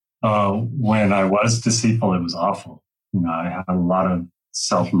When I was deceitful, it was awful. I had a lot of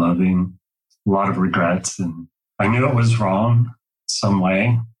self-loathing, a lot of regrets, and I knew it was wrong some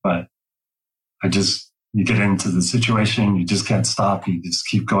way, but you get into the situation, you just can't stop. You just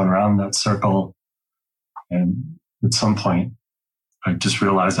keep going around that circle. And at some point, I just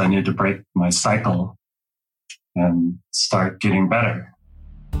realized I need to break my cycle and start getting better.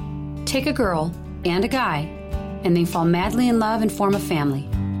 Take a girl and a guy, and they fall madly in love and form a family.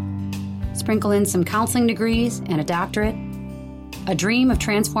 Sprinkle in some counseling degrees and a doctorate, a dream of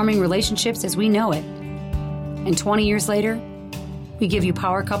transforming relationships as we know it. And 20 years later, we give you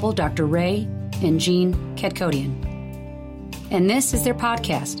power couple Dr. Ray and Jean Kadkodian. And this is their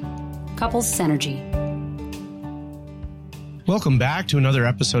podcast, Couples Synergy. Welcome back to another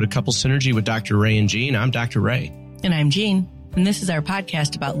episode of Couples Synergy with Dr. Ray and Jean. I'm Dr. Ray. And I'm Jean. And this is our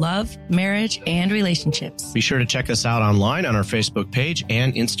podcast about love, marriage, and relationships. Be sure to check us out online on our Facebook page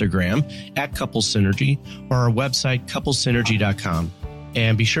and Instagram at Couples Synergy or our website, couplesynergy.com.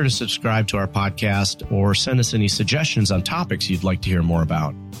 And be sure to subscribe to our podcast or send us any suggestions on topics you'd like to hear more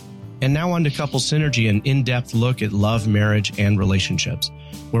about. And now on to Couples Synergy, an in-depth look at love, marriage, and relationships,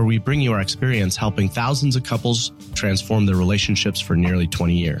 where we bring you our experience helping thousands of couples transform their relationships for nearly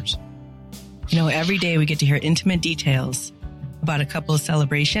 20 years. Every day we get to hear intimate details about a couple's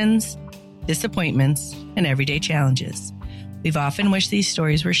celebrations, disappointments, and everyday challenges. We've often wished these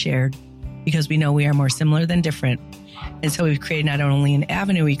stories were shared because we know we are more similar than different. And so we've created not only an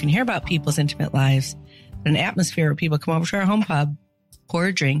avenue where you can hear about people's intimate lives, but an atmosphere where people come over to our home pub, pour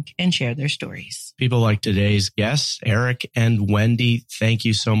a drink, and share their stories. People like today's guests, Eric and Wendy, thank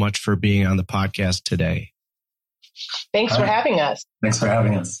you so much for being on the podcast today. Thanks for having us. Thanks for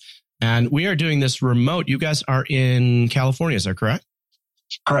having us. And we are doing this remote. You guys are in California, is that correct?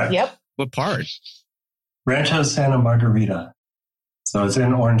 Correct. Yep. What part? Rancho Santa Margarita. So it's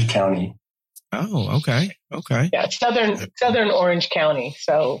in Orange County. Oh, okay. Yeah, southern Orange County.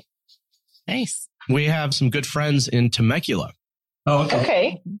 So nice. We have some good friends in Temecula. Oh,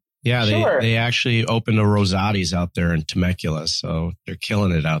 okay. Yeah, sure. They actually opened a Rosati's out there in Temecula, so they're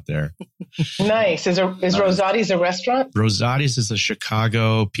killing it out there. Nice. Is Rosati's a restaurant? Rosati's is a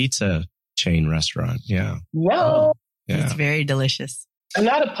Chicago pizza chain restaurant. Yeah. No. Yeah. It's very delicious. I'm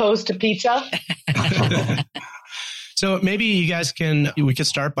not opposed to pizza. So maybe we could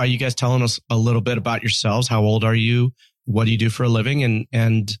start by you guys telling us a little bit about yourselves. How old are you? What do you do for a living?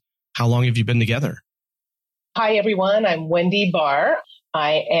 And how long have you been together? Hi, everyone. I'm Wendy Barr.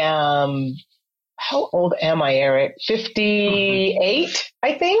 I am, how old am I, Eric? 58,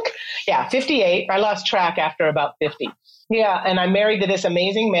 I think. Yeah, 58. I lost track after about 50. Yeah, and I'm married to this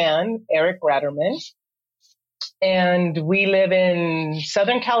amazing man, Eric Ratterman. And we live in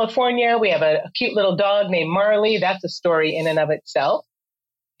Southern California. We have a cute little dog named Marley. That's a story in and of itself.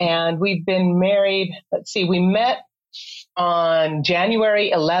 And we've been married, we met on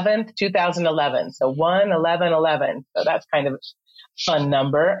January 11th, 2011. So 1/11/11. So that's kind of a fun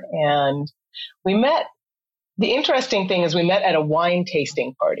number. And we met, the interesting thing is we met at a wine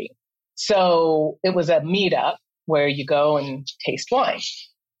tasting party. So it was a meetup where you go and taste wine.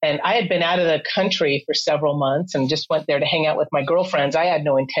 And I had been out of the country for several months and just went there to hang out with my girlfriends. I had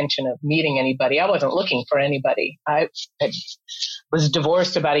no intention of meeting anybody. I wasn't looking for anybody. I was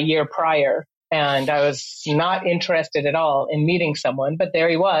divorced about a year prior, and I was not interested at all in meeting someone. But there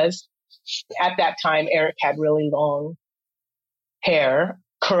he was. At that time, Eric had really long hair,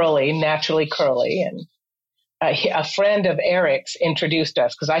 curly, naturally curly. And a friend of Eric's introduced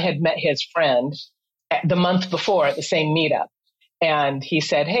us because I had met his friend the month before at the same meetup. And he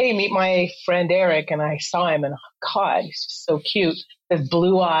said, "Hey, meet my friend Eric." And I saw him and, oh, God, he's just so cute. His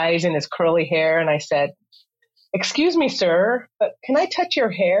blue eyes and his curly hair. And I said, "Excuse me, sir, but can I touch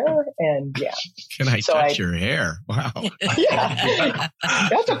your hair?" And yeah. Can I touch your hair? Wow. Yeah.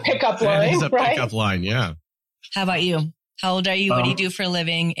 That's a pickup line, That is a right? pickup line, yeah. How about you? How old are you? What do you do for a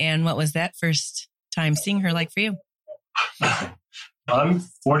living? And what was that first time seeing her like for you? I'm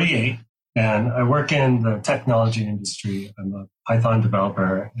 48. And I work in the technology industry. I'm a Python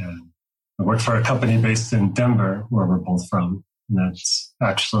developer, and I work for a company based in Denver, where we're both from. And that's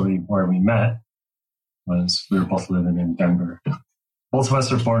actually where we met, was we were both living in Denver. Both of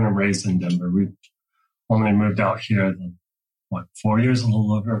us are born and raised in Denver. We've only moved out here, 4 years, a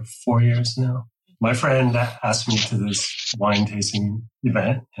little over 4 years now. My friend asked me to this wine tasting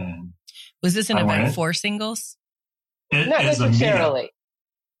event. And was this an event for singles? Not necessarily.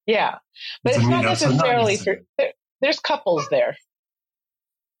 Yeah, but it's not necessarily there's couples there.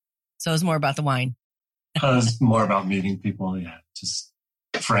 So it's more about the wine. It's more about meeting people, yeah, just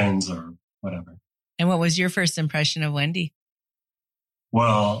friends or whatever. And what was your first impression of Wendy?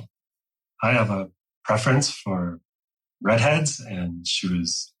 Well, I have a preference for redheads, and she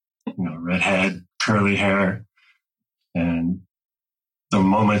was, redhead, curly hair. And the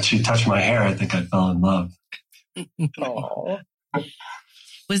moment she touched my hair, I think I fell in love.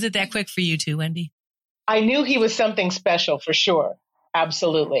 Was it that quick for you too, Wendy? I knew he was something special for sure.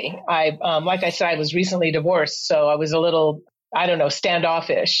 Absolutely. Like I said, I was recently divorced, so I was a little,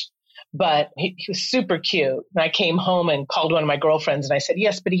 standoffish, but he was super cute. And I came home and called one of my girlfriends and I said,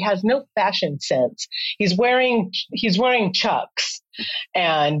 yes, but he has no fashion sense. He's wearing Chucks.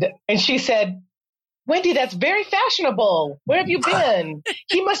 And she said, Wendy, that's very fashionable. Where have you been?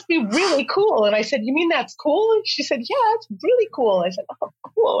 He must be really cool. And I said, you mean that's cool? And she said, yeah, it's really cool. I said, oh,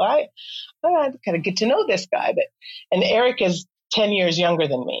 cool. I gotta get to know this guy. And Eric is 10 years younger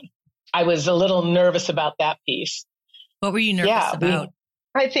than me. I was a little nervous about that piece. What were you nervous about?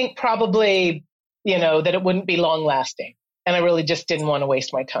 I think probably, that it wouldn't be long lasting. And I really just didn't want to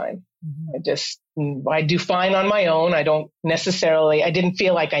waste my time. Mm-hmm. I do fine on my own. I didn't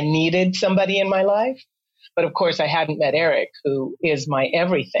feel like I needed somebody in my life. But of course, I hadn't met Eric, who is my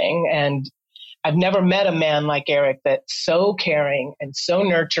everything. And I've never met a man like Eric that's so caring and so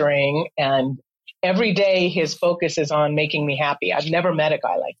nurturing. And every day his focus is on making me happy. I've never met a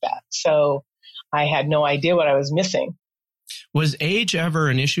guy like that. So I had no idea what I was missing. Was age ever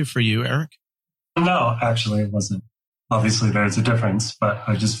an issue for you, Eric? No, actually, it wasn't. Obviously, there's a difference, but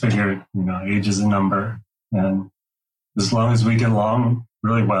I just figured, age is a number. And as long as we get along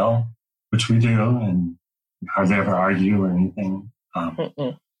really well, which we do, and we hardly ever argue or anything,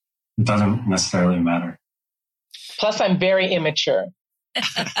 it doesn't necessarily matter. Plus, I'm very immature.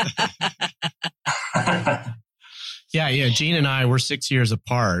 Yeah. Gene and I, we're 6 years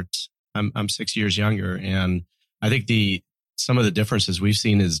apart. I'm 6 years younger. And I think some of the differences we've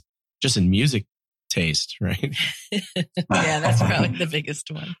seen is just in music taste, right? Yeah, that's probably the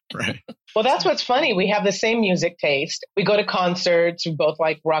biggest one. Right. Well, that's what's funny. We have the same music taste. We go to concerts. We both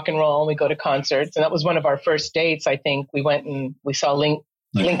like rock and roll. And we go to concerts. And that was one of our first dates. I think we went and we saw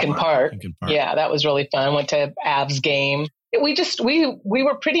Linkin Park. Yeah, that was really fun. Went to Avs game. We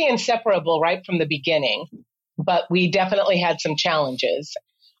were pretty inseparable right from the beginning, but we definitely had some challenges.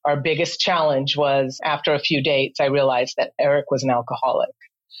 Our biggest challenge was after a few dates, I realized that Eric was an alcoholic.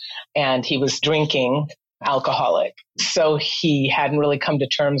 And he was drinking alcoholic. So he hadn't really come to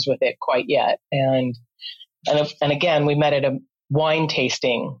terms with it quite yet. And again, we met at a wine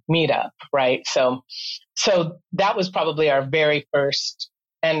tasting meetup, right? So that was probably our very first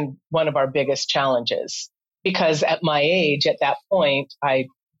and one of our biggest challenges. Because at my age, at that point,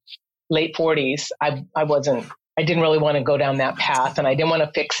 late 40s, I didn't really want to go down that path, and I didn't want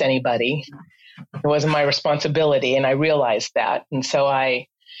to fix anybody. It wasn't my responsibility, and I realized that. And so I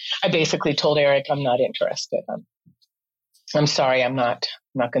basically told Eric, I'm not interested. I'm sorry, I'm not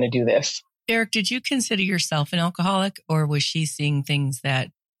going to do this. Eric, did you consider yourself an alcoholic, or was she seeing things that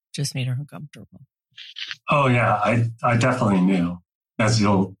just made her uncomfortable? Oh, yeah, I definitely knew. As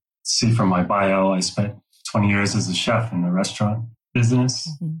you'll see from my bio, I spent 20 years as a chef in the restaurant business,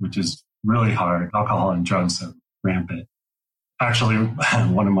 which is really hard. Alcohol and drugs are rampant. Actually,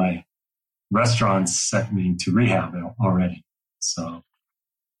 one of my restaurants sent me to rehab already. So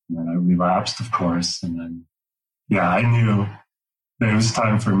then I relapsed, of course. And then, I knew that it was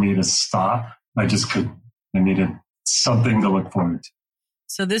time for me to stop. I just couldn't. I needed something to look forward to.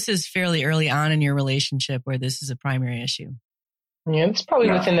 So this is fairly early on in your relationship where this is a primary issue. Yeah, it's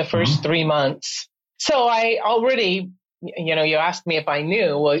probably within the first 3 months. So I already, you asked me if I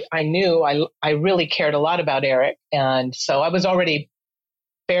knew. Well, I knew I really cared a lot about Eric. And so I was already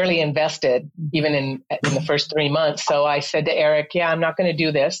fairly invested even in the first 3 months. So I said to Eric, I'm not going to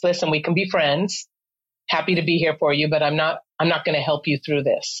do this. Listen, we can be friends. Happy to be here for you, but I'm not going to help you through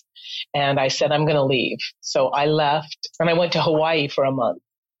this. And I said, I'm going to leave. So I left and I went to Hawaii for a month.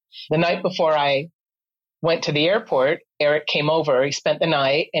 The night before I went to the airport, Eric came over. He spent the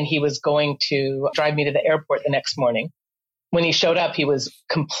night and he was going to drive me to the airport the next morning. When he showed up, he was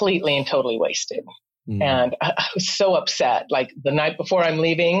completely and totally wasted. And I was so upset. Like the night before I'm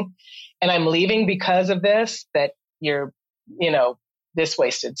leaving, and I'm leaving because of this, that you're, this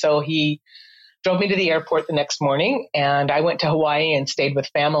wasted. So he drove me to the airport the next morning, and I went to Hawaii and stayed with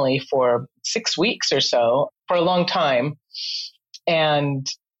family for 6 weeks or so, for a long time. And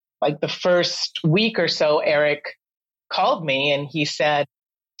like the first week or so, Eric called me and he said,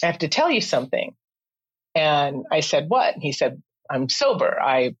 I have to tell you something. And I said, what? And he said, I'm sober.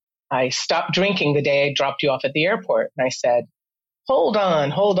 I stopped drinking the day I dropped you off at the airport. And I said, hold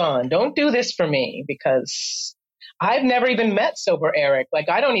on. Don't do this for me, because I've never even met sober Eric. Like,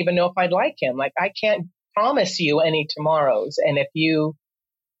 I don't even know if I'd like him. Like, I can't promise you any tomorrows. And if you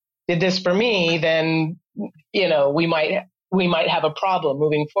did this for me, then, we might have a problem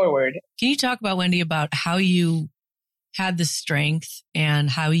moving forward. Can you talk about, Wendy, about how you had the strength and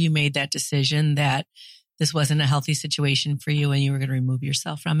how you made that decision that this wasn't a healthy situation for you and you were going to remove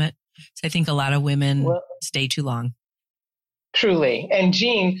yourself from it? So I think a lot of women stay too long. Truly. And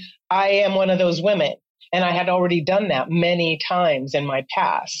Jean, I am one of those women, and I had already done that many times in my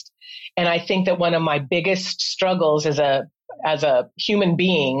past. And I think that one of my biggest struggles as a human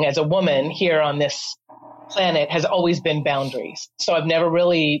being, as a woman here on this planet, has always been boundaries. So I've never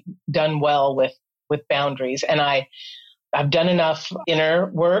really done well with boundaries. And I've done enough inner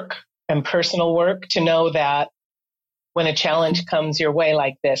work and personal work to know that when a challenge comes your way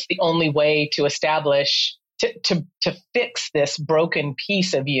like this, the only way to establish, to fix this broken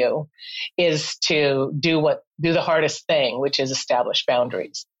piece of you is to do the hardest thing, which is establish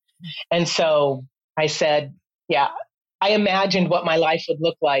boundaries. And so I said, I imagined what my life would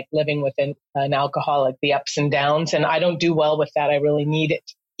look like living with an alcoholic, the ups and downs. And I don't do well with that. I really need it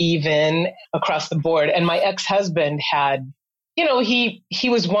even across the board. And my ex-husband had, he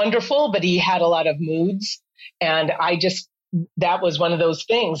was wonderful, but he had a lot of moods. And that was one of those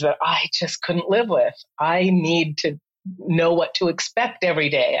things that I just couldn't live with. I need to know what to expect every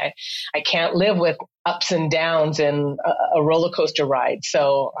day. I can't live with ups and downs and a roller coaster ride.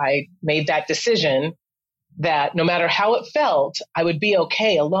 So I made that decision that no matter how it felt, I would be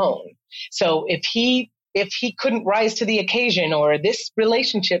okay alone. So if he couldn't rise to the occasion, or this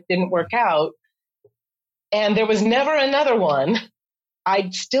relationship didn't work out and there was never another one,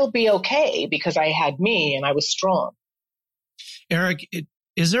 I'd still be okay because I had me and I was strong. Eric,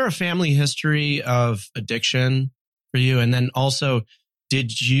 is there a family history of addiction for you? And then also,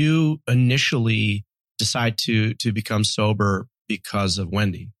 did you initially decide to become sober because of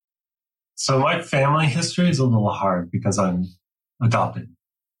Wendy? So my family history is a little hard because I'm adopted.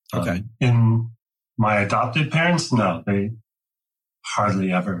 Okay. In my adopted parents, no, they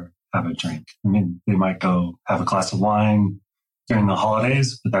hardly ever have a drink. I mean, they might go have a glass of wine during the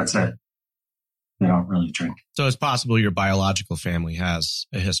holidays, but that's it. They don't really drink. So it's possible your biological family has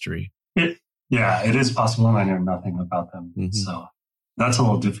a history. It is possible, and I know nothing about them. Mm-hmm. So that's a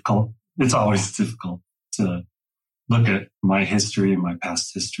little difficult. It's always difficult to look at my history and my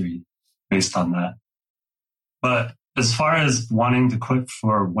past history based on that. But as far as wanting to quit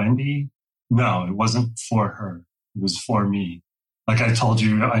for Wendy, no, it wasn't for her. It was for me. Like I told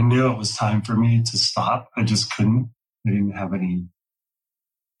you, I knew it was time for me to stop. I just couldn't. I didn't have any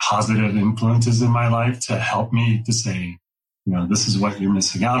positive influences in my life to help me to say, this is what you're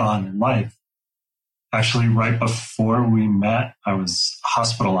missing out on in life. Actually, right before we met, I was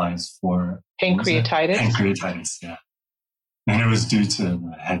hospitalized for pancreatitis. Pancreatitis, yeah. And it was due to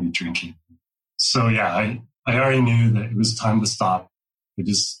the heavy drinking. So I already knew that it was time to stop.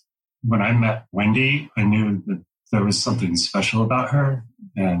 When I met Wendy, I knew that there was something special about her,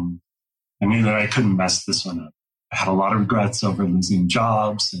 and I knew that I couldn't mess this one up. I had a lot of regrets over losing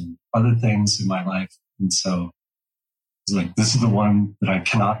jobs and other things in my life. And so I was like, this is the one that I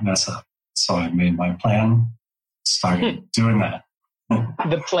cannot mess up. So I made my plan, started doing that.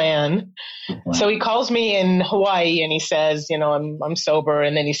 The plan. So he calls me in Hawaii and he says, I'm sober.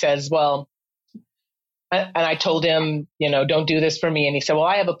 And then he says, well, and I told him, don't do this for me. And he said, well,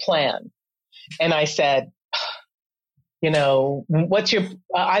 I have a plan. And I said, what's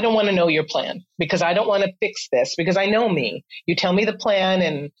I don't want to know your plan because I don't want to fix this because I know me. You tell me the plan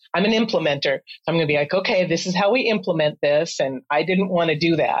and I'm an implementer. So I'm going to be like, okay, this is how we implement this. And I didn't want to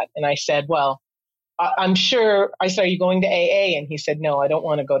do that. And I said, well, I'm sure. I said, are you going to AA? And he said, no, I don't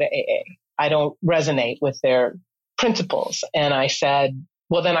want to go to AA. I don't resonate with their principles. And I said,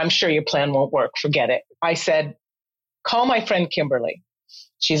 well, then I'm sure your plan won't work. Forget it. I said, call my friend Kimberly.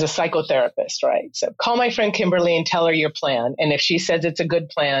 She's a psychotherapist, right? So call my friend Kimberly and tell her your plan. And if she says it's a good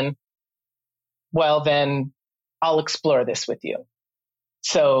plan, well, then I'll explore this with you.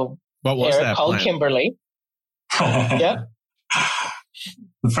 So Eric called plan? Kimberly. Yep.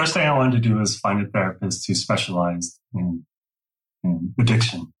 The first thing I wanted to do was find a therapist who specialized in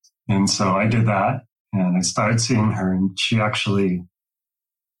addiction. And so I did that and I started seeing her, and she actually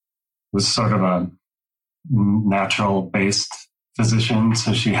was sort of a natural based physician.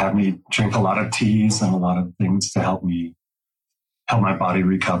 So she had me drink a lot of teas and a lot of things to help my body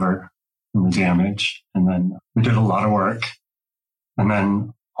recover from the damage. And then we did a lot of work. And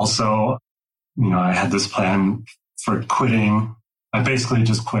then also, I had this plan for quitting. I basically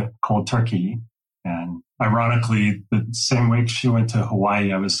just quit cold turkey. And ironically, the same week she went to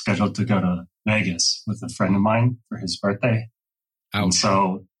Hawaii, I was scheduled to go to Vegas with a friend of mine for his birthday. Ouch. And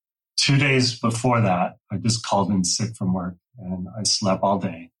so 2 days before that, I just called in sick from work and I slept all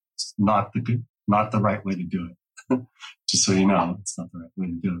day. It's not the right way to do it. Just so you know, it's not the right way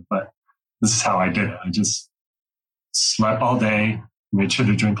to do it. But this is how I did it. I just slept all day, made sure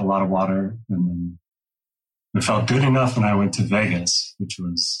to drink a lot of water, and then it felt good enough when I went to Vegas, which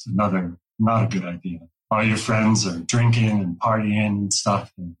was not a good idea. All your friends are drinking and partying and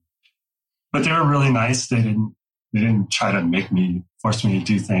stuff. But they were really nice. They didn't try to force me to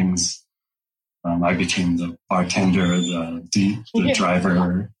do things. I became the bartender, the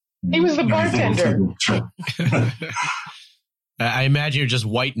driver. He was the bartender. I imagine you're just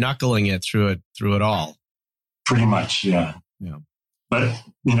white knuckling it through it all. Pretty much, yeah. But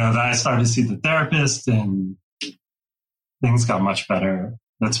then I started to see the therapist, and things got much better.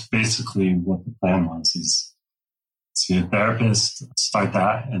 That's basically what the plan was: is see a therapist, start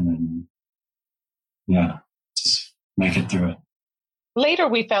that, and then just make it through it. Later,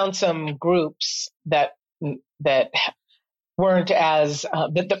 we found some groups that weren't as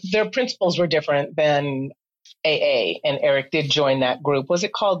their principles were different than AA, and Eric did join that group. Was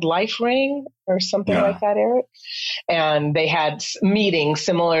it called Life Ring or something like that, Eric? And they had meetings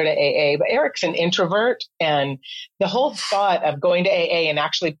similar to AA, but Eric's an introvert, and the whole thought of going to AA and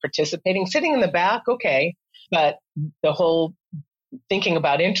actually participating, sitting in the back, okay, but the whole thinking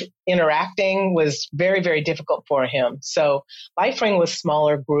about interacting was very, very difficult for him. So Life Ring was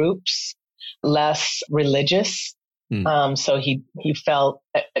smaller groups, less religious. So he felt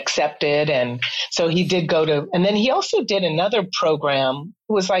accepted. And so he did and then he also did another program.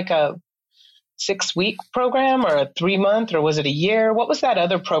 It was like a 6-week program or a 3-month, or was it a year? What was that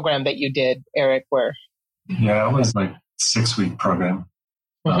other program that you did, Eric, where? Yeah, it was like a 6-week program.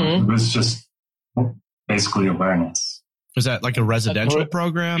 It was just basically awareness. Was that like a residential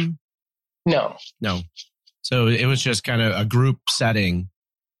program? No. So it was just kind of a group setting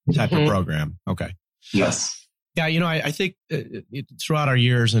type of program. Okay. Yes. Yeah, I think throughout our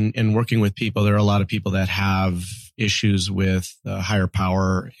years and working with people, there are a lot of people that have issues with higher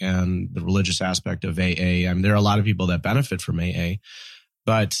power and the religious aspect of AA. I mean, there are a lot of people that benefit from AA,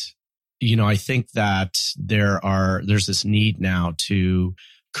 but I think that there's this need now to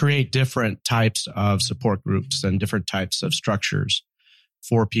create different types of support groups and different types of structures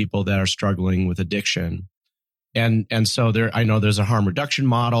for people that are struggling with addiction. And so I know there's a harm reduction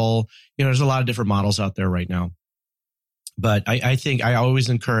model. There's a lot of different models out there right now. But I think I always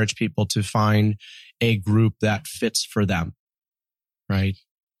encourage people to find a group that fits for them. Right?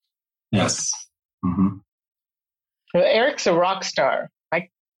 Yes. Mm-hmm. Well, Eric's a rock star.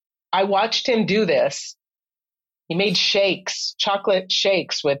 I watched him do this. He made chocolate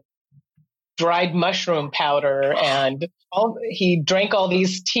shakes with dried mushroom powder, and he drank all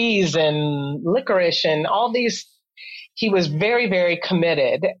these teas and licorice and all these. He was very, very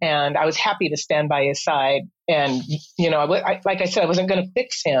committed, and I was happy to stand by his side. And, like I said, I wasn't going to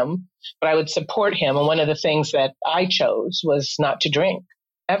fix him, but I would support him. And one of the things that I chose was not to drink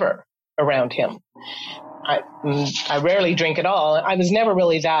ever around him. I rarely drink at all. I was never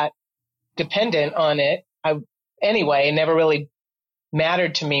really that dependent on it. It never really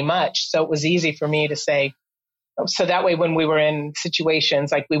mattered to me much. So it was easy for me to say, so that way when we were in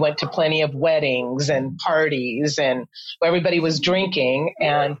situations, like we went to plenty of weddings and parties and everybody was drinking.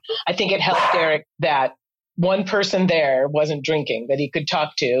 And I think it helped Eric that one person there wasn't drinking, that he could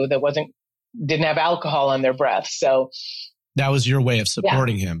talk to, that didn't have alcohol on their breath. So that was your way of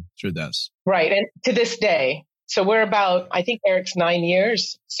supporting him through this. Right. And to this day, so we're I think Eric's 9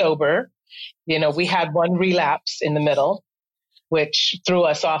 years sober. We had one relapse in the middle, which threw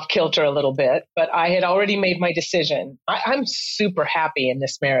us off kilter a little bit, but I had already made my decision. I'm super happy in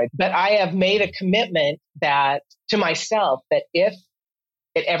this marriage, but I have made a commitment to myself that if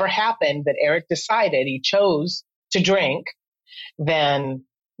it ever happened that Eric decided he chose to drink, then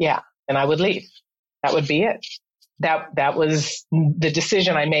I would leave. That would be it. That was the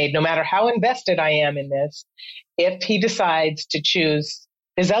decision I made. No matter how invested I am in this, if he decides to choose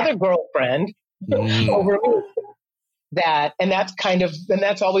his other girlfriend over me, and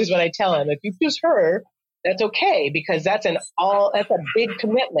that's always what I tell him. If you choose her, that's okay, because that's a big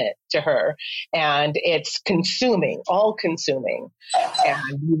commitment to her, and it's all consuming, and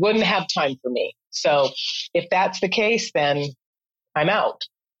you wouldn't have time for me. So if that's the case, then I'm out.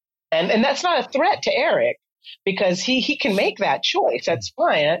 And that's not a threat to Eric, because he can make that choice. That's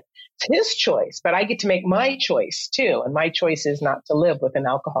fine. It's his choice, but I get to make my choice too. And my choice is not to live with an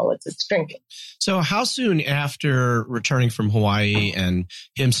alcoholic that's drinking. So how soon after returning from Hawaii and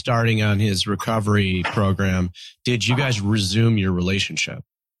him starting on his recovery program did you guys resume your relationship?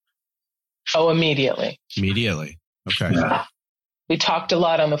 Oh, immediately. Immediately. Okay. Yeah. We talked a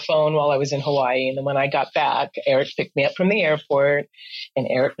lot on the phone while I was in Hawaii. And then when I got back, Eric picked me up from the airport and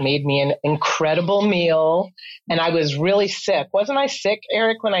Eric made me an incredible meal. And I was really sick. Wasn't I sick,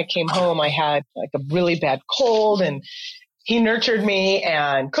 Eric? When I came home, I had like a really bad cold and he nurtured me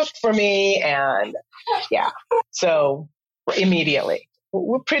and cooked for me. And yeah, so immediately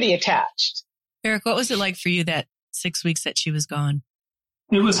we're pretty attached. Eric, what was it like for you that 6 weeks that she was gone?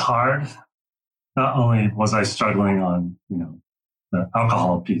 It was hard. Not only was I struggling on, the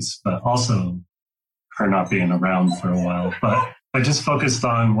alcohol piece, but also her not being around for a while. But I just focused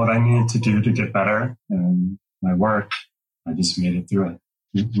on what I needed to do to get better, and my work, I just made it through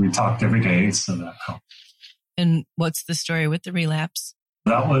it. We talked every day, so that helped. And what's the story with the relapse?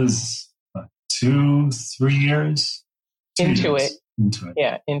 That was 2-3 years. Into it. Into it.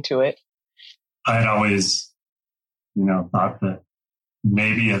 Yeah, into it. I had always, thought that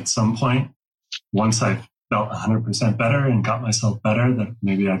maybe at some point, once I felt 100% better and got myself better, that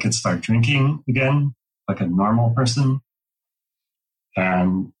maybe I could start drinking again like a normal person.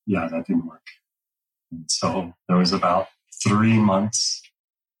 And yeah, that didn't work. And so there was about 3 months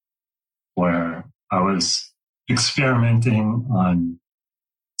where I was experimenting on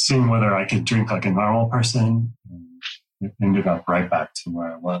seeing whether I could drink like a normal person. And it ended up right back to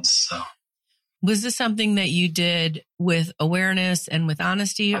where I was. So. Was this something that you did with awareness and with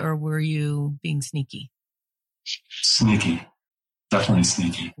honesty, or were you being sneaky? Sneaky. Definitely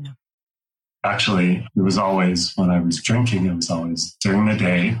sneaky. Yeah. Actually, it was always when I was drinking, it was always during the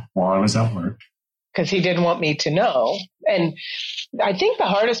day while I was at work. Because he didn't want me to know. And I think the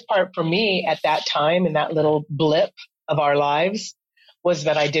hardest part for me at that time, in that little blip of our lives, was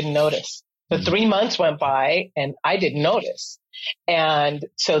that I didn't notice. The 3 months went by and I didn't notice. And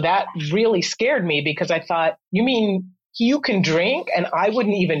so that really scared me because I thought, you mean you can drink and I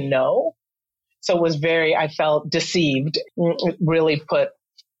wouldn't even know? So it was I felt deceived. It really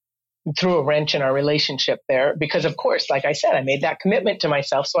threw a wrench in our relationship there because, of course, like I said, I made that commitment to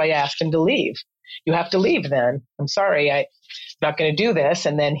myself. So I asked him to leave. You have to leave then. I'm sorry. I'm not going to do this.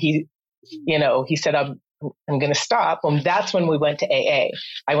 And then he said, I'm going to stop. And that's when we went to AA.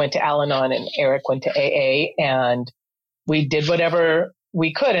 I went to Al-Anon and Eric went to AA and we did whatever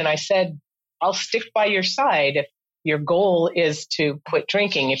we could. And I said, I'll stick by your side if your goal is to quit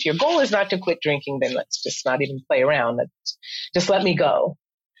drinking. If your goal is not to quit drinking, then let's just not even play around. Just let me go.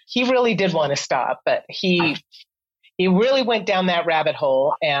 He really did want to stop, but he really went down that rabbit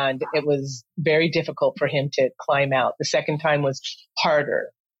hole and it was very difficult for him to climb out. The second time was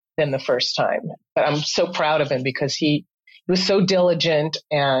harder than the first time, but I'm so proud of him because he was so diligent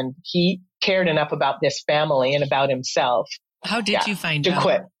and he cared enough about this family and about himself. How did you find out? To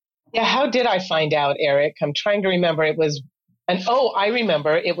quit. Yeah, how did I find out, Eric? I'm trying to remember. I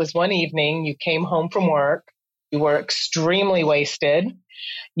remember it was one evening you came home from work. You were extremely wasted.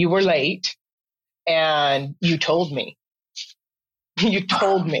 You were late and you told me. You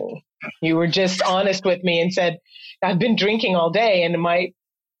told me. You were just honest with me and said, I've been drinking all day and my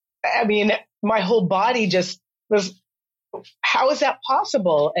whole body just was, how is that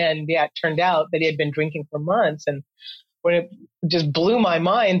possible? And yeah, it turned out that he had been drinking for months. And when it just blew my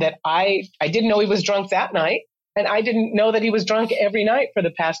mind that I didn't know he was drunk that night. And I didn't know that he was drunk every night for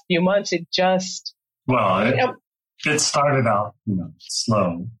the past few months. It just... Well, it started out,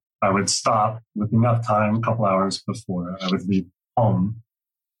 slow. I would stop with enough time, a couple hours before I would leave home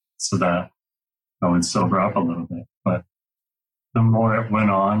so that I would sober up a little bit. But the more it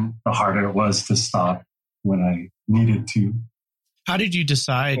went on, the harder it was to stop when I needed to. How did you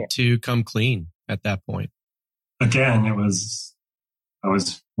decide to come clean at that point? Again, this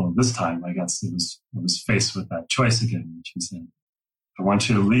time, I guess I was faced with that choice again. She said, I want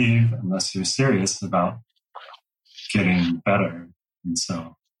you to leave unless you're serious about getting better. And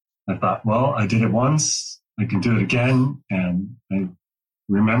so I thought, well, I did it once, I can do it again. And I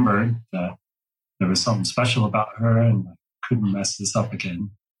remembered that there was something special about her and I couldn't mess this up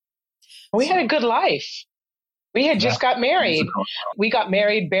again. We had a good life. We had just got married. We got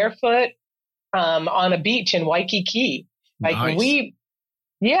married barefoot on a beach in Waikiki. Nice. We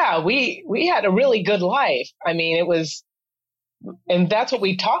had a really good life. I mean, it was, and that's what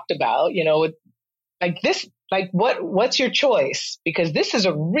we talked about, what's your choice? Because this is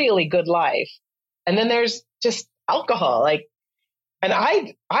a really good life. And then there's just alcohol. And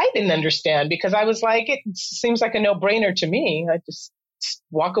I didn't understand because I was like, it seems like a no-brainer to me. I just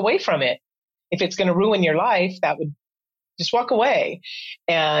walk away from it. If it's going to ruin your life, that would just walk away.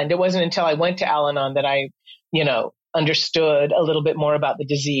 And it wasn't until I went to Al-Anon that I, understood a little bit more about the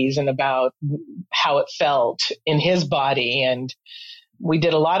disease and about how it felt in his body. And we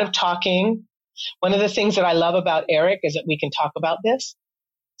did a lot of talking. One of the things that I love about Eric is that we can talk about this.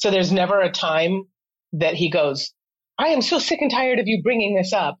 So there's never a time that he goes, I am so sick and tired of you bringing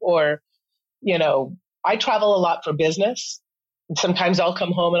this up. Or, I travel a lot for business. And sometimes I'll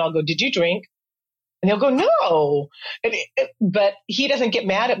come home and I'll go, did you drink? And he'll go, no. But he doesn't get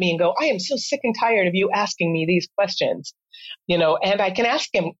mad at me and go, I am so sick and tired of you asking me these questions. And I can ask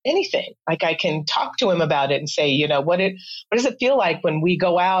him anything. Like I can talk to him about it and say, what does it feel like when we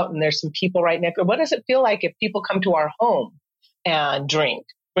go out and there's some people right next? Or what does it feel like if people come to our home and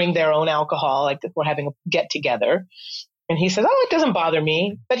bring their own alcohol, like if we're having a get together? And he says, it doesn't bother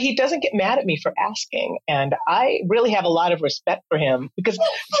me, but he doesn't get mad at me for asking. And I really have a lot of respect for him because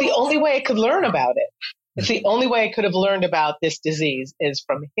it's the only way I could learn about it. It's the only way I could have learned about this disease is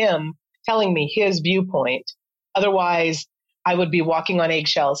from him telling me his viewpoint. Otherwise, I would be walking on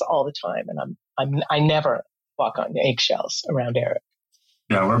eggshells all the time. And I never walk on eggshells around Eric.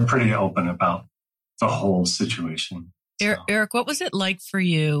 Yeah, we're pretty open about the whole situation. So. Eric, what was it like for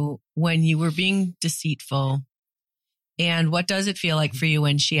you when you were being deceitful? And what does it feel like for you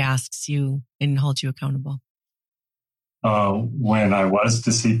when she asks you and holds you accountable? When I was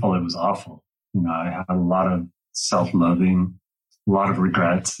deceitful, it was awful. I had a lot of self-loathing, a lot of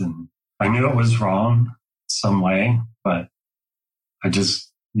regrets, and I knew it was wrong some way, but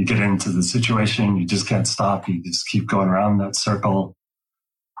you get into the situation, you just can't stop. You just keep going around that circle.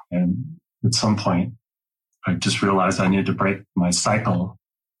 And at some point, I just realized I needed to break my cycle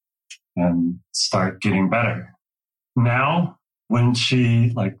and start getting better. Now, when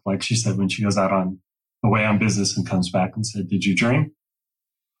she, like she said, when she goes out on away on business and comes back and said, did you drink?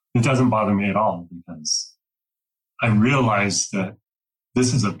 It doesn't bother me at all because I realize that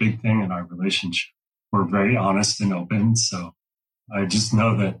this is a big thing in our relationship. We're very honest and open. So I just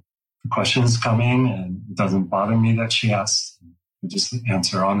know that the question is coming and it doesn't bother me that she asks. I just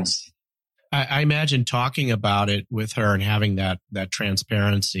answer honestly. I imagine talking about it with her and having that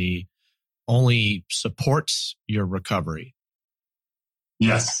transparency only supports your recovery.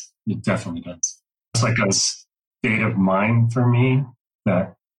 Yes, it definitely does. It's like a state of mind for me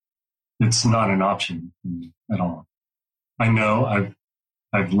that it's not an option for me at all. I know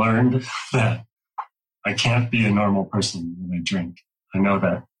I've learned that I can't be a normal person when I drink. I know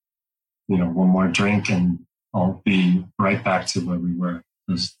that, one more drink and I'll be right back to where we were.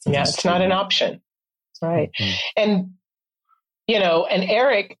 It's not an option. Right. Mm-hmm. And, and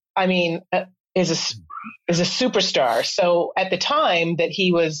Eric, is a superstar. So at the time that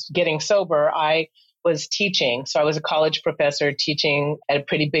he was getting sober, I was teaching. So I was a college professor teaching at a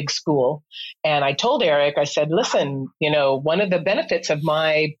pretty big school. And I told Eric, I said, listen, one of the benefits of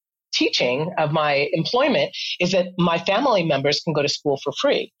my teaching, of my employment, is that my family members can go to school for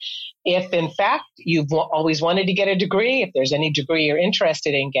free. If in fact you've always wanted to get a degree, if there's any degree you're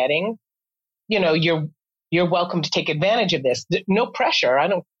interested in getting, you're welcome to take advantage of this. No pressure. I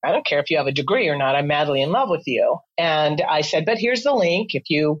don't care if you have a degree or not. I'm madly in love with you. And I said, but here's the link.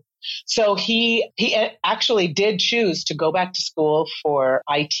 So he actually did choose to go back to school for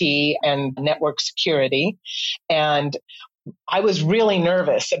IT and network security. And I was really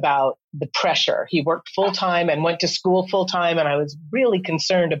nervous about the pressure. He worked full time and went to school full time. And I was really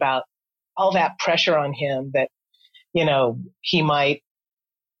concerned about all that pressure on him that, he might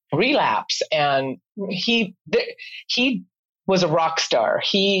relapse. And he was a rock star.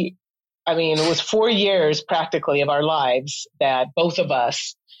 It was 4 years practically of our lives that both of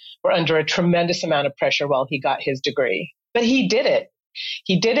us were under a tremendous amount of pressure while he got his degree. But he did it.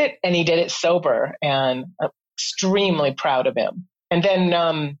 And he did it sober. And I'm extremely proud of him. And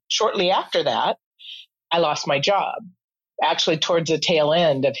then shortly after that, I lost my job, actually towards the tail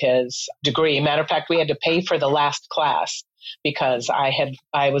end of his degree. Matter of fact, we had to pay for the last class because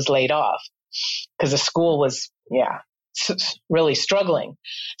I was laid off because the school was, really struggling.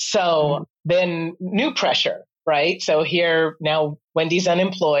 So then new pressure, right? So here now Wendy's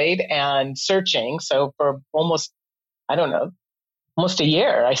unemployed and searching. So for almost a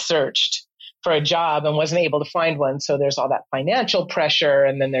year, I searched for a job and wasn't able to find one. So there's all that financial pressure.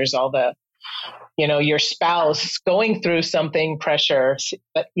 And then there's all the, your spouse going through something pressure,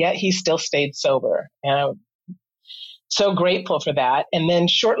 but yet he still stayed sober. And I'm so grateful for that. And then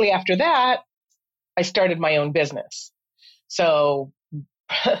shortly after that, I started my own business. So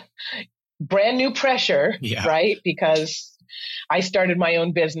brand new pressure, right? Because I started my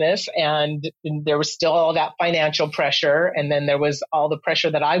own business and there was still all that financial pressure. And then there was all the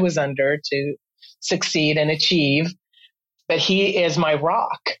pressure that I was under to succeed and achieve. But he is my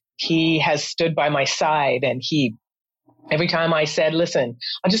rock. He has stood by my side. And every time I said, listen,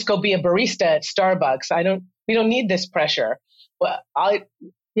 I'll just go be a barista at Starbucks. We don't need this pressure. Well,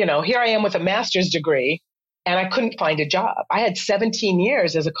 here I am with a master's degree and I couldn't find a job. I had 17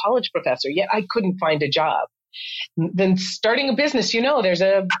 years as a college professor, yet I couldn't find a job. Then starting a business, there's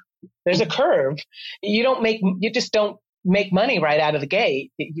a curve. You just don't make money right out of the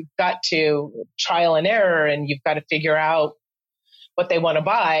gate. You've got to trial and error, and you've got to figure out what they want to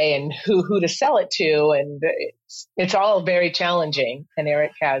buy and who to sell it to. And it's all very challenging. And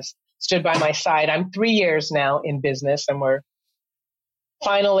Eric has stood by my side. I'm 3 years now in business, and we're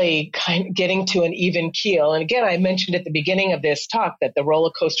finally kind of getting to an even keel. And again, I mentioned at the beginning of this talk that the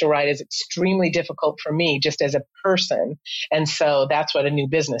roller coaster ride is extremely difficult for me just as a person. And so that's what a new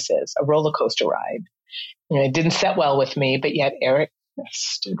business is, a roller coaster ride. It didn't set well with me, but yet Eric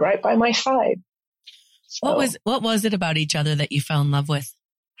stood right by my side. So, what was it about each other that you fell in love with?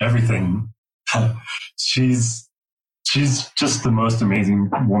 Everything. She's just the most amazing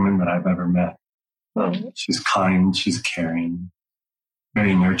woman that I've ever met. She's kind, she's caring,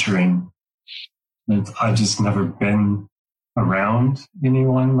 very nurturing. I've just never been around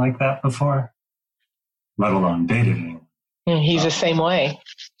anyone like that before, let alone dated anyone. He's the same way.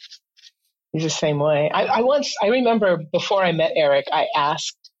 He's the same way. I remember before I met Eric, I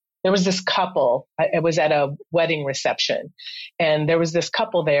asked, there was this couple, I was at a wedding reception, and there was this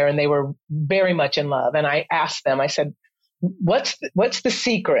couple there, and they were very much in love. And I asked them, I said, what's the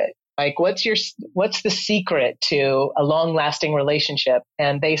secret? Like, what's the secret to a long lasting relationship?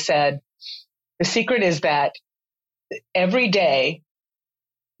 And they said, the secret is that every day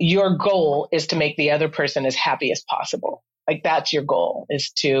your goal is to make the other person as happy as possible. Like, that's your goal,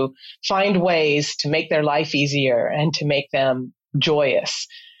 is to find ways to make their life easier and to make them joyous.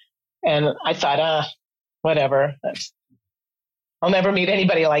 And I thought, whatever. I'll never meet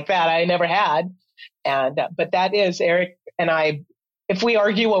anybody like that. I never had. But that is Eric and I. If we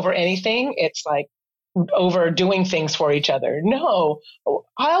argue over anything, it's like over doing things for each other. No,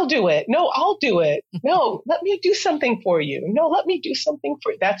 I'll do it. No, I'll do it. No, let me do something for you. No, let me do something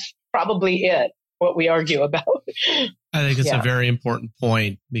for you. That's probably it, what we argue about. I think it's a very important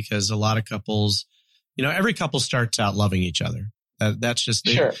point, because a lot of couples, every couple starts out loving each other. That's just,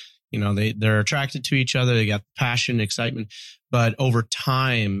 sure. They're attracted to each other. They got passion, excitement, but over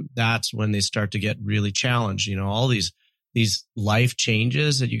time, that's when they start to get really challenged. All these life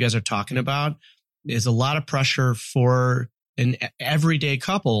changes that you guys are talking about is a lot of pressure for an everyday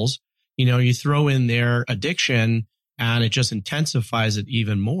couples. You throw in their addiction and it just intensifies it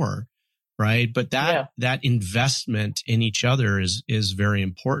even more. Right. But that investment in each other is very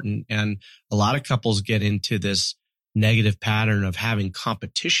important. And a lot of couples get into this negative pattern of having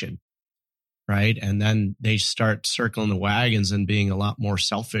competition. Right. And then they start circling the wagons and being a lot more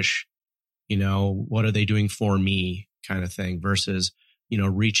selfish. What are they doing for me kind of thing versus,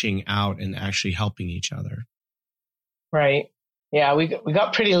 reaching out and actually helping each other. Right. Yeah, we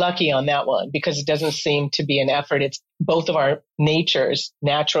got pretty lucky on that one, because it doesn't seem to be an effort. It's both of our natures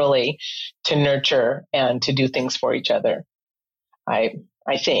naturally to nurture and to do things for each other. I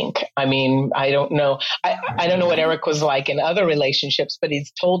think. I mean, I don't know. I don't know what Eric was like in other relationships, but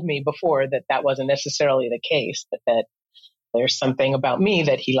he's told me before that wasn't necessarily the case, but that there's something about me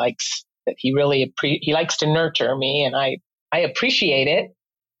that he likes, that he really he likes to nurture me, and I appreciate it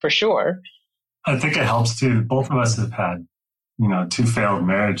for sure. I think it helps too. Both of us have had, 2 failed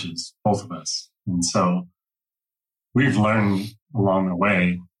marriages, both of us. And so we've learned along the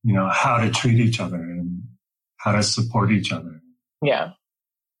way, how to treat each other and how to support each other. Yeah.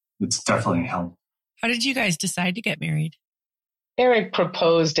 It's definitely helped. How did you guys decide to get married? Eric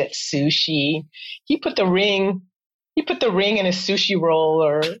proposed at sushi. He put the ring in a sushi roll,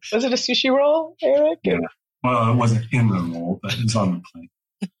 or was it a sushi roll, Eric? Yeah. Well, it wasn't in the roll, but it was on the plate.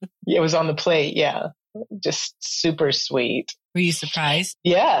 It was on the plate. Yeah. Just super sweet. Were you surprised?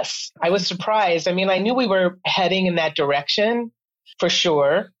 Yes, I was surprised. I mean, I knew we were heading in that direction for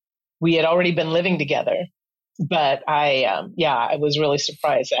sure. We had already been living together, but I was really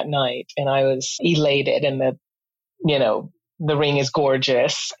surprised that night, and I was elated, and the ring is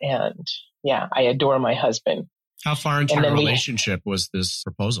gorgeous, and I adore my husband. How far into your relationship was this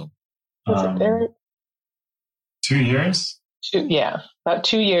proposal? Was it there? 2 years? About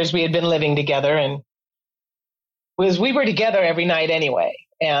 2 years we had been living together, and we were together every night anyway.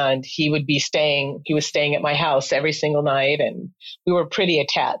 And he was staying at my house every single night, and we were pretty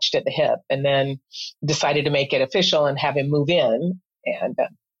attached at the hip, and then decided to make it official and have him move in. And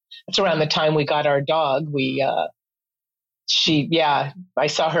that's around the time we got our dog. I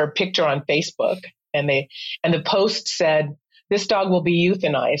saw her picture on Facebook, and the post said, "This dog will be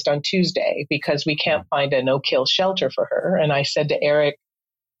euthanized on Tuesday because we can't find a no-kill shelter for her." And I said to Eric,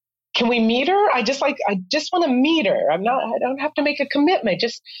 can we meet her? I just want to meet her. I don't have to make a commitment.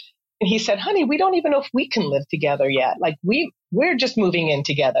 And he said, honey, we don't even know if we can live together yet. Like we're just moving in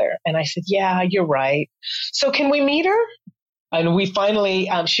together. And I said, yeah, you're right. So can we meet her? And we finally,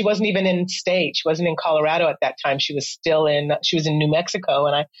 she wasn't even in state. She wasn't in Colorado at that time. She was in New Mexico.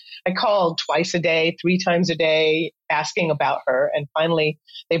 And I called twice a day, 3 times a day, asking about her. And finally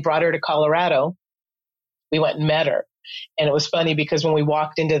they brought her to Colorado. We went and met her. And it was funny because when we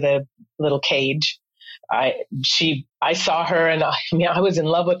walked into the little cage, I saw her, and I was in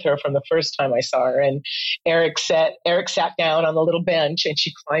love with her from the first time I saw her. And Eric sat down on the little bench, and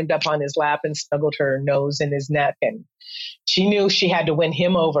she climbed up on his lap and snuggled her nose in his neck. And she knew she had to win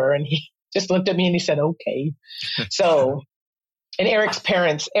him over. And he just looked at me and he said, okay. So, and Eric's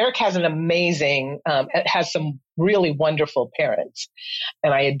parents, Eric has an amazing, has some really wonderful parents,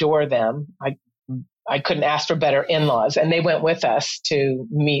 and I adore them. I couldn't ask for better in-laws, and they went with us to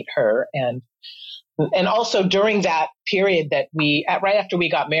meet her. And also during that period that right after we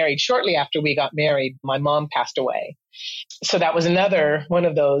got married, shortly after we got married, my mom passed away. So that was another one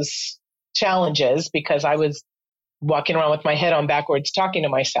of those challenges, because I was walking around with my head on backwards talking to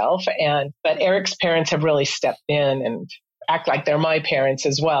myself. But Eric's parents have really stepped in and act like they're my parents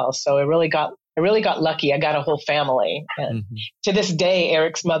as well. So I really got lucky. I got a whole family. And to this day,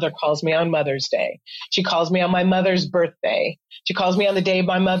 Eric's mother calls me on Mother's Day. She calls me on my mother's birthday. She calls me on the day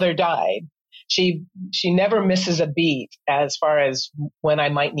my mother died. She never misses a beat as far as when I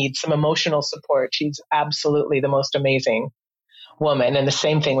might need some emotional support. She's absolutely the most amazing woman. And the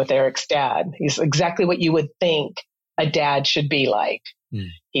same thing with Eric's dad. He's exactly what you would think a dad should be like.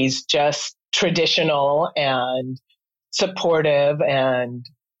 He's just traditional and supportive and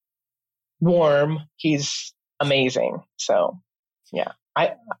warm. He's amazing. So yeah,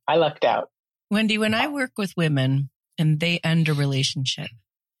 I lucked out. Wendy, when I work with women and they end a relationship,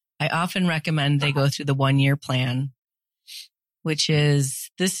 I often recommend they go through the 1-year plan, which is,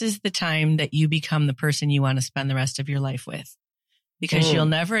 this is the time that you become the person you want to spend the rest of your life with, because you'll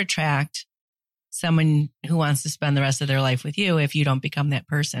never attract someone who wants to spend the rest of their life with you if you don't become that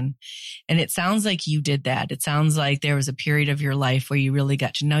person. And it sounds like you did that. It sounds like there was a period of your life where you really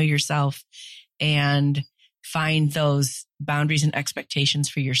got to know yourself and find those boundaries and expectations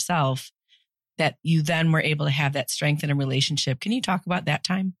for yourself, that you then were able to have that strength in a relationship. Can you talk about that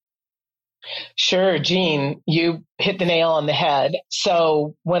time? Sure, Jean, you hit the nail on the head.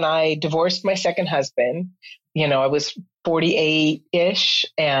 So when I divorced my second husband, I was 48-ish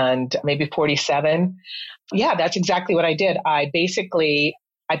and maybe 47. Yeah, that's exactly what I did. I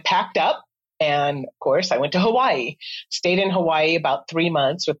packed up, and of course I went to Hawaii, stayed in Hawaii about 3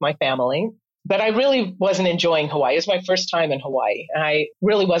 months with my family. But I really wasn't enjoying Hawaii. It was my first time in Hawaii. And I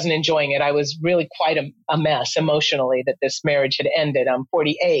really wasn't enjoying it. I was really quite a mess emotionally that this marriage had ended. I'm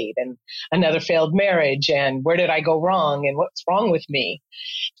 48 and another failed marriage. And where did I go wrong? And what's wrong with me?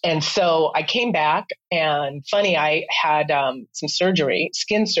 And so I came back, and funny, I had some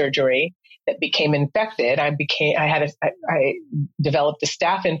skin surgery that became infected. I developed a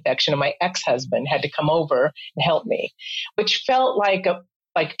staph infection, and my ex-husband had to come over and help me, which felt like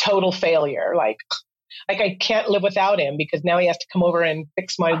total failure. Like I can't live without him, because now he has to come over and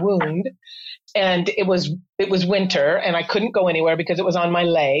fix my wound. And it was winter, and I couldn't go anywhere because it was on my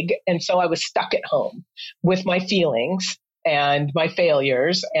leg. And so I was stuck at home with my feelings and my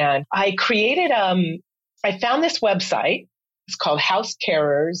failures. And I created, I found this website. It's called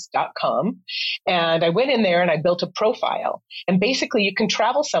housecarers.com. And I went in there and I built a profile. And basically you can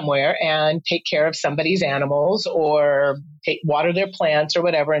travel somewhere and take care of somebody's animals or water their plants or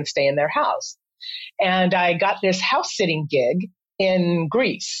whatever and stay in their house. And I got this house sitting gig in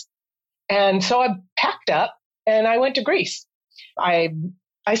Greece. And so I packed up and I went to Greece. I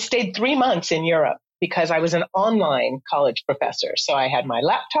stayed 3 months in Europe because I was an online college professor. So I had my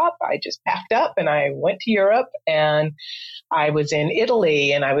laptop, I just packed up and I went to Europe, and I was in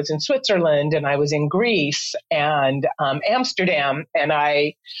Italy, and I was in Switzerland, and I was in Greece and Amsterdam, and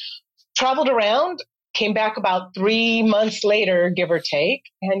I traveled around, came back about 3 months later, give or take.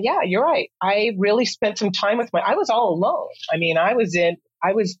 And yeah, you're right. I really spent some time I was all alone. I mean, I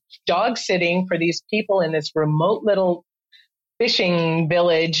was dog sitting for these people in this remote little fishing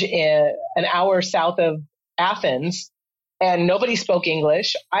village an hour south of Athens, and nobody spoke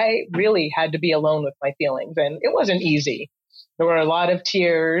English. I really had to be alone with my feelings, and it wasn't easy. There were a lot of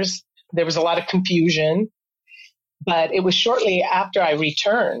tears. There was a lot of confusion, but it was shortly after I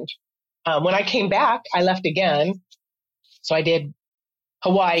returned. When I came back, I left again. So I did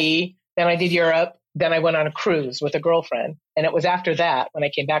Hawaii, then I did Europe, then I went on a cruise with a girlfriend. And it was after that, when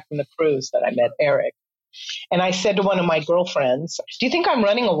I came back from the cruise, that I met Eric. And I said to one of my girlfriends, do you think I'm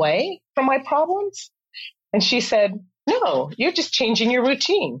running away from my problems? And she said, no, you're just changing your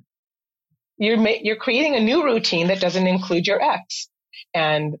routine. You're creating a new routine that doesn't include your ex.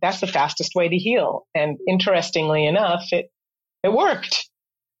 And that's the fastest way to heal. And interestingly enough, it worked.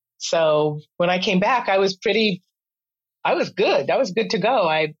 So when I came back, I was good. I was good to go.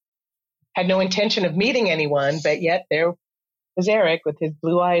 I had no intention of meeting anyone, but yet there was Eric with his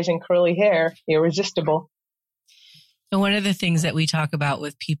blue eyes and curly hair, irresistible. And one of the things that we talk about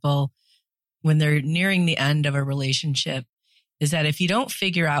with people when they're nearing the end of a relationship is that if you don't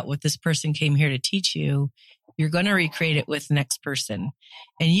figure out what this person came here to teach you, you're going to recreate it with the next person.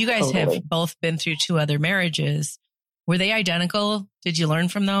 And you guys have both been through 2 other marriages. Were they identical? Did you learn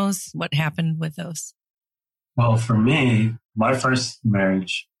from those? What happened with those? Well, for me, my first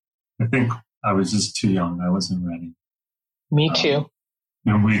marriage, I think I was just too young. I wasn't ready. Me too.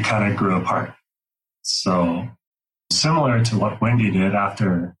 And we kind of grew apart. So similar to what Wendy did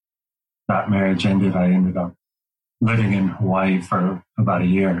after that marriage ended, I ended up living in Hawaii for about a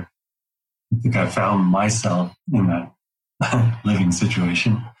year. I think I found myself in that living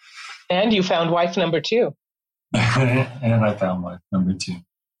situation. And you found wife number 2. And I found wife number 2.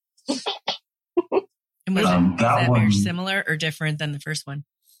 And was that marriage similar or different than the first one?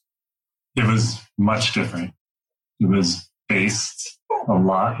 It was much different. It was based a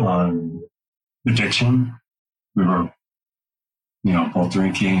lot on addiction. We were, both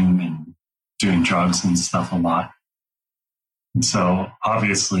drinking and doing drugs and stuff a lot. And so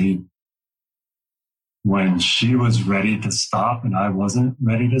obviously, when she was ready to stop and I wasn't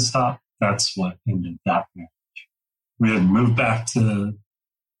ready to stop, that's what ended that marriage. We had moved back to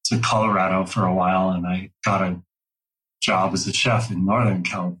Colorado for a while, and I got a job as a chef in Northern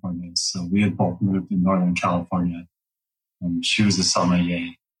California. So we had both moved to Northern California. And she was a sommelier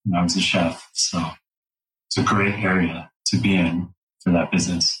and I was a chef. So it's a great area to be in for that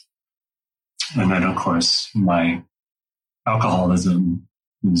business. And then, of course, my alcoholism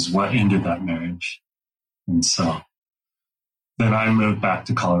is what ended that marriage. And so then I moved back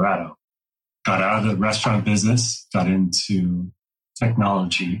to Colorado, got out of the restaurant business, got into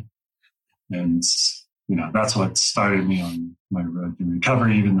technology. And, that's what started me on my road to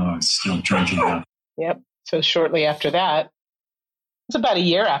recovery, even though I was still drinking. Yep. So shortly after that, it was about a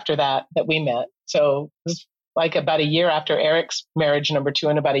year after that we met. So it was like about a year after Eric's marriage number 2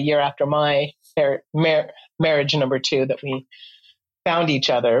 and about a year after my marriage number 2 that we found each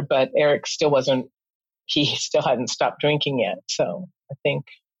other. But Eric he still hadn't stopped drinking yet. So I think.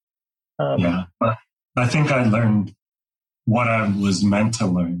 Yeah, but I think I learned what I was meant to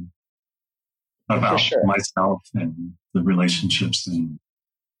learn about myself and the relationships and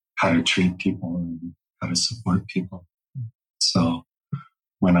how to treat people and how to support people. So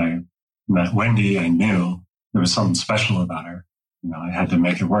when I met Wendy, I knew there was something special about her. I had to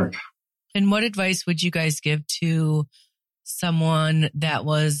make it work. And what advice would you guys give to someone that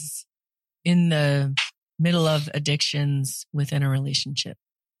was in the middle of addictions within a relationship?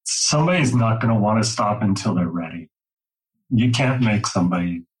 Somebody's not going to want to stop until they're ready. You can't make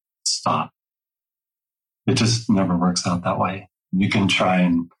somebody stop. It just never works out that way. You can try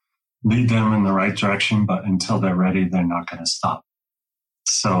and lead them in the right direction, but until they're ready, they're not going to stop.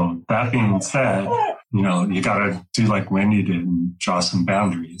 So that being said, you got to do like Wendy did and draw some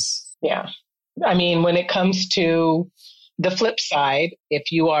boundaries. Yeah. I mean, when it comes to the flip side,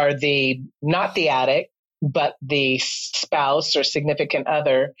 if you are not the addict, but the spouse or significant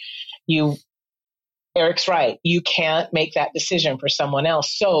other, Eric's right. You can't make that decision for someone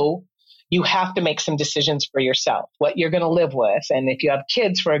else. So you have to make some decisions for yourself, what you're going to live with. And if you have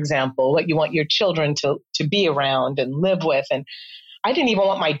kids, for example, what you want your children to be around and live with. And I didn't even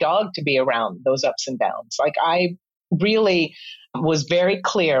want my dog to be around those ups and downs. Like I really was very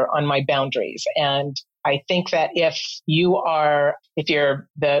clear on my boundaries. And I think that if you're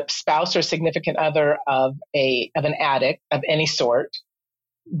the spouse or significant other of an addict of any sort,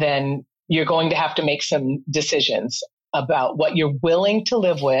 then you're going to have to make some decisions about what you're willing to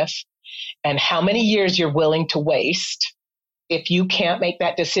live with and how many years you're willing to waste. If you can't make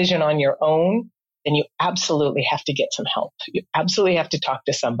that decision on your own, then you absolutely have to get some help. You absolutely have to talk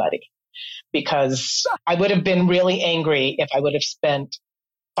to somebody, because I would have been really angry if I would have spent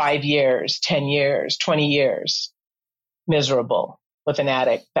 5 years, 10 years, 20 years miserable with an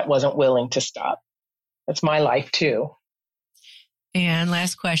addict that wasn't willing to stop. That's my life too. And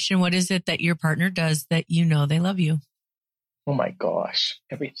last question, what is it that your partner does that they love you? Oh my gosh,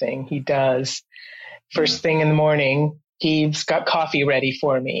 everything he does. First thing in the morning, he's got coffee ready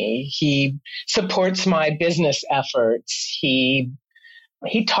for me. He supports my business efforts. He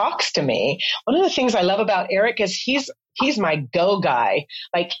he talks to me. One of the things I love about Eric is he's my go guy.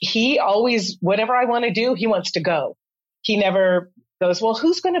 Like he always, whatever I want to do, he wants to go. He never goes, well,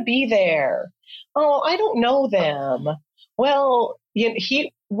 who's going to be there? Oh, I don't know them. Well,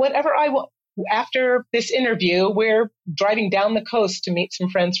 whatever I want. After this interview, we're driving down the coast to meet some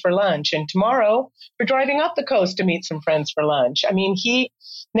friends for lunch. And tomorrow we're driving up the coast to meet some friends for lunch. I mean, he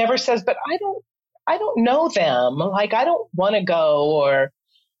never says, but I don't know them. Like, I don't want to go, or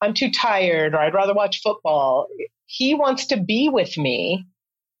I'm too tired, or I'd rather watch football. He wants to be with me.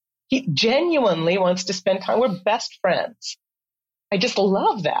 He genuinely wants to spend time. We're best friends. I just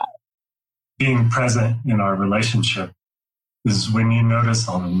love that. Being present in our relationship is when you notice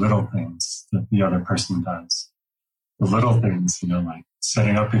all the little things that the other person does. The little things, like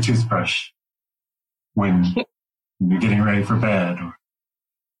setting up your toothbrush when you're getting ready for bed, or,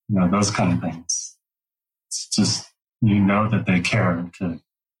 those kind of things. It's just, that they care to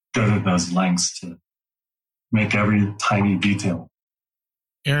go to those lengths to make every tiny detail.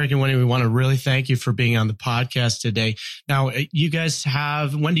 Eric and Wendy, we want to really thank you for being on the podcast today. Now, you guys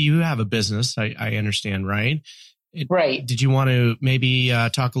Wendy, you have a business, I understand, right? Right. Did you want to maybe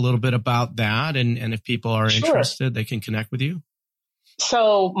talk a little bit about that? And if people are interested, they can connect with you?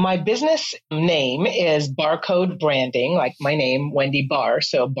 So my business name is Barcode Branding, like my name, Wendy Barr.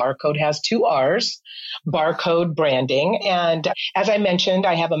 So Barcode has 2 R's, Barcode Branding. And as I mentioned,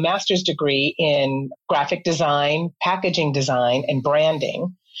 I have a master's degree in graphic design, packaging design, and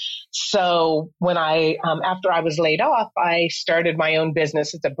branding. So when after I was laid off, I started my own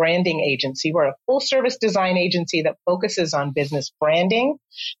business as a branding agency. We're a full service design agency that focuses on business branding,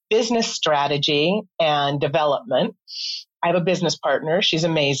 business strategy, and development. I have a business partner. She's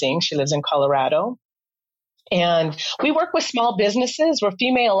amazing. She lives in Colorado. And we work with small businesses. We're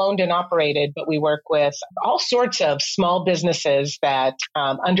female owned and operated, but we work with all sorts of small businesses that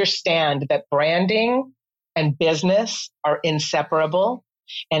understand that branding and business are inseparable.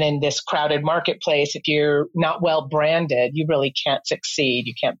 And in this crowded marketplace, if you're not well branded, you really can't succeed.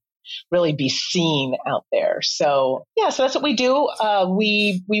 You can't really be seen out there. So so that's what we do.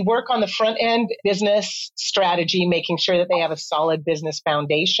 We work on the front end business strategy, making sure that they have a solid business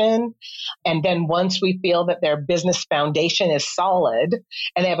foundation. And then once we feel that their business foundation is solid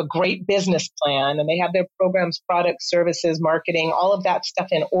and they have a great business plan and they have their programs, products, services, marketing, all of that stuff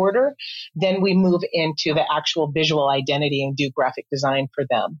in order, then we move into the actual visual identity and do graphic design for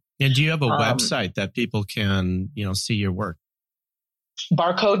them. And do you have a website that people can, see your work?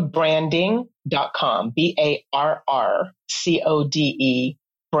 Barcodebranding.com, BARRCODE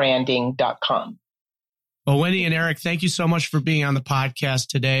branding.com. Well, Wendy and Eric, thank you so much for being on the podcast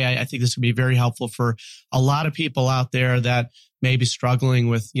today. I think this would be very helpful for a lot of people out there that may be struggling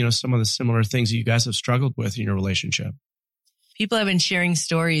with, some of the similar things that you guys have struggled with in your relationship. People have been sharing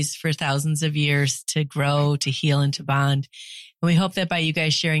stories for thousands of years to grow, to heal, and to bond. And we hope that by you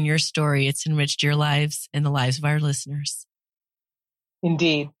guys sharing your story, it's enriched your lives and the lives of our listeners.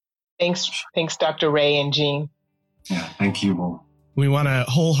 Indeed. Thanks, Dr. Ray and Jean. Yeah, thank you all. We want to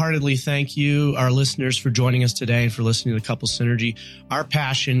wholeheartedly thank you, our listeners, for joining us today and for listening to Couples Synergy. Our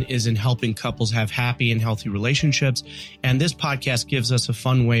passion is in helping couples have happy and healthy relationships, and this podcast gives us a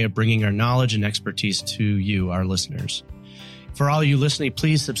fun way of bringing our knowledge and expertise to you, our listeners. For all you listening,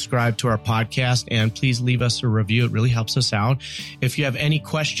 please subscribe to our podcast and please leave us a review. It really helps us out. If you have any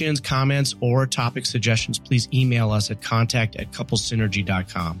questions, comments, or topic suggestions, please email us at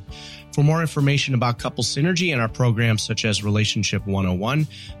contact@couplesynergy.com. For more information about Couples Synergy and our programs such as Relationship 101,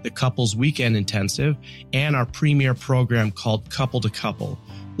 the Couples Weekend Intensive, and our premier program called Couple to Couple,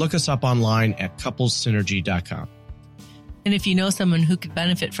 look us up online at couplesynergy.com. And if you know someone who could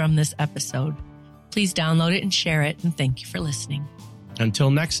benefit from this episode, please download it and share it. And thank you for listening.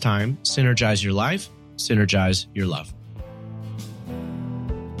 Until next time, synergize your life, synergize your love.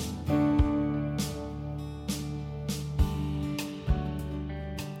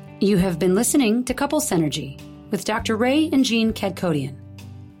 You have been listening to Couples Synergy with Dr. Ray and Jean Kadkodian.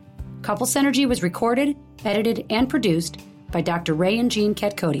 Couples Synergy was recorded, edited, and produced by Dr. Ray and Jean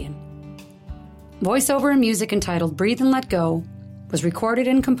Kadkodian. Voiceover and music entitled Breathe and Let Go was recorded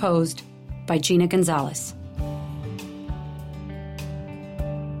and composed by Gina Gonzalez.